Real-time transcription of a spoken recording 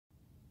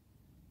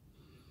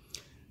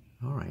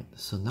Alright,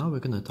 so now we're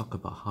going to talk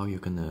about how you're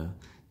going to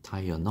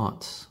tie your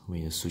knots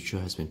when your suture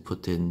has been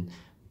put in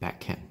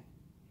backhand.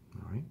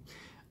 Alright,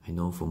 I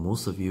know for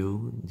most of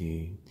you,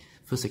 the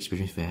first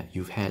experience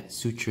you've had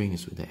suturing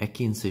is with the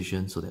Eki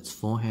incision, so that's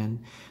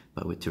forehand.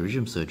 But with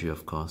pterygium surgery,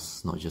 of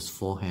course, not just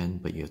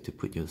forehand, but you have to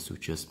put your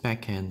sutures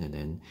backhand and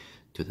then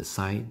to the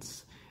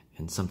sides.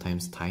 And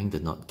sometimes tying the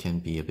knot can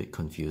be a bit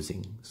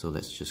confusing. So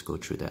let's just go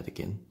through that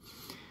again.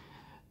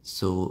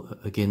 So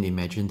again,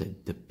 imagine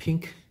that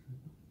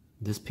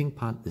this pink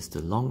part is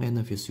the long end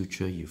of your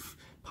suture. You've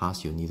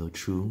passed your needle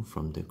through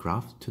from the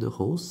graft to the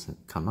holes and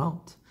come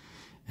out.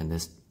 And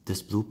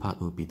this blue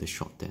part will be the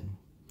short end.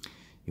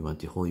 You want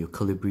to hold your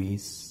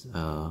colibris,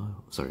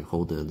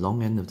 hold the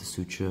long end of the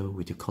suture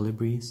with your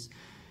colibris.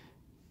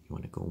 You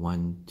want to go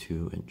 1,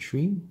 2, and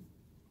 3.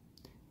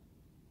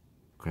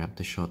 Grab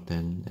the short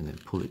end and then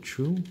pull it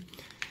through.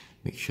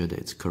 Make sure that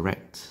it's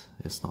correct.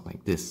 It's not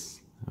like this.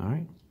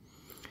 Alright?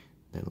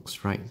 That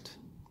looks right.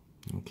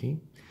 Okay?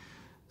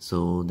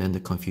 So then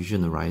the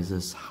confusion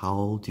arises,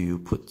 how do you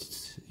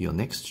put your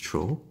next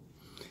throw?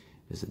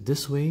 Is it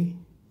this way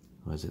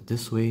or is it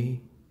this way?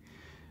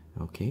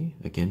 Okay,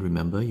 again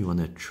remember you want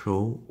to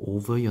throw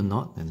over your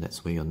knot, and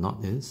that's where your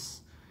knot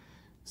is.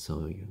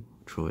 So you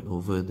throw it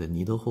over the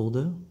needle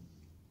holder.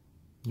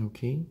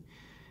 Okay,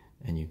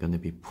 and you're going to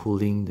be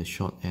pulling the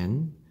short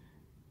end,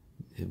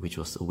 which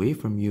was away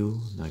from you.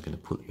 Now you're going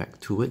to pull it back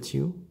towards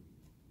you.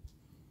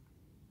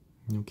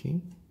 Okay.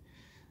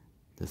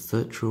 The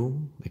third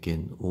throw,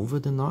 again over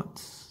the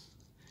knot,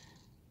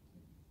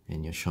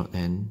 and your short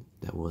end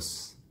that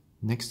was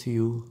next to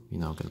you,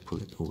 you're now going to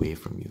pull it away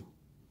from you.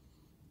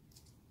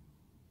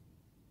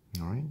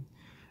 Alright,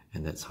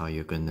 and that's how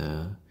you're going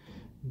to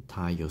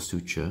tie your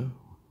suture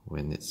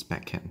when it's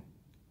backhand.